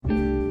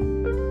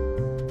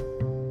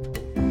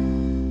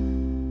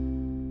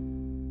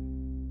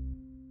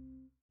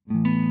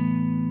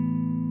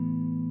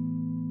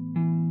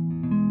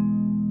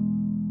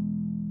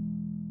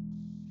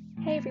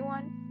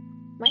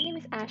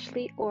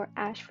Ashley, or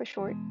Ash for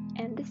short,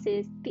 and this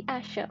is The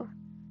Ash Show.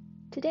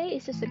 Today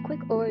is just a quick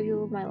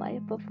overview of my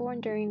life before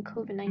and during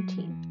COVID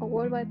 19, a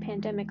worldwide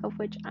pandemic of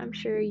which I'm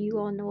sure you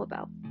all know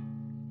about.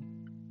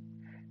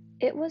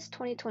 It was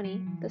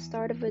 2020, the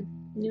start of a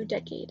new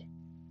decade.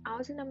 I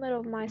was in the middle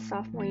of my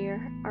sophomore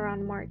year,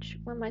 around March,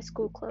 when my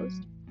school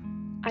closed.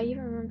 I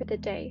even remember the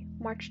day,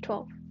 March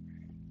 12th.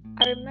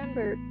 I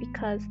remember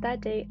because that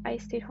day I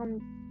stayed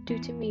home due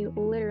to me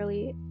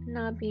literally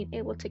not being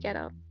able to get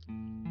up.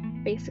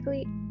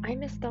 Basically, I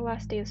missed the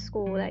last day of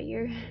school that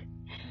year.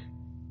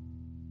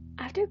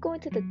 After going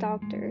to the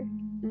doctor,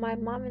 my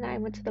mom and I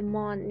went to the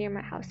mall near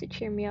my house to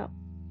cheer me up.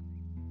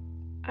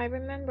 I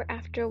remember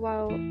after a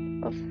while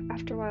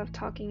of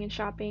talking and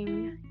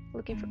shopping,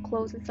 looking for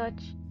clothes and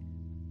such,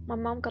 my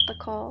mom got the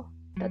call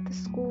that the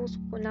schools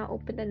would not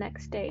open the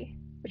next day,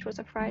 which was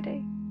a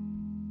Friday.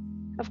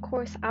 Of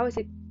course, I was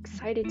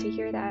excited to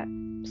hear that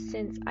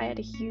since I had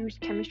a huge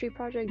chemistry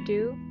project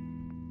due,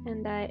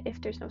 and that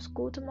if there's no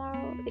school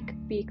tomorrow, it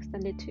could be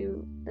extended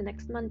to the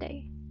next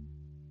Monday.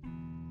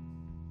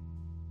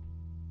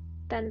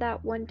 Then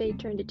that one day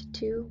turned into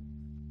two,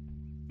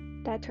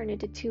 that turned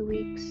into 2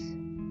 weeks,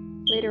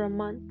 later a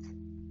month,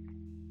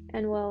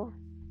 and well,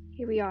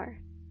 here we are.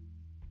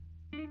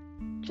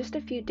 Just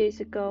a few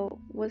days ago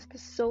was the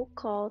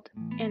so-called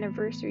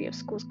anniversary of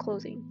school's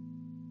closing.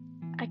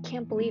 I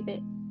can't believe it.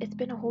 It's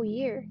been a whole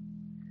year.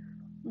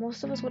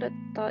 Most of us would have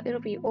thought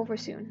it'll be over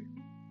soon.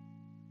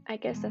 I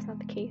guess that's not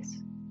the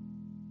case.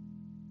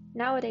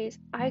 Nowadays,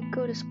 I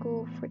go to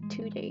school for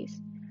 2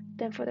 days.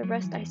 Then for the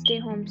rest, I stay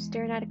home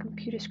staring at a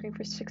computer screen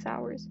for 6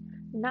 hours,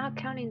 not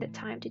counting the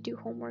time to do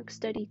homework,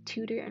 study,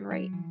 tutor, and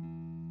write.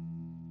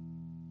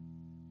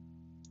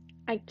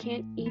 I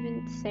can't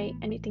even say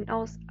anything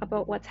else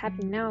about what's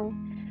happening now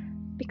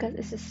because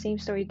it's the same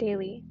story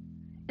daily.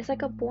 It's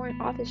like a boring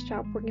office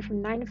job working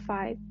from 9 to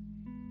 5,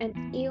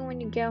 and even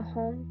when you get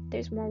home,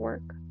 there's more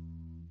work.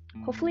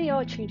 Hopefully, it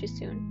all changes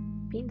soon.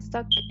 Being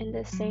stuck in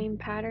the same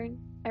pattern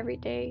every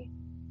day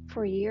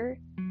for a year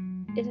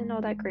isn't all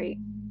that great.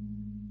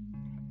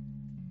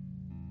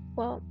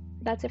 Well,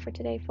 that's it for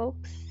today,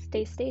 folks.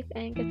 Stay safe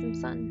and get some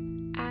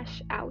sun.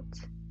 Ash out.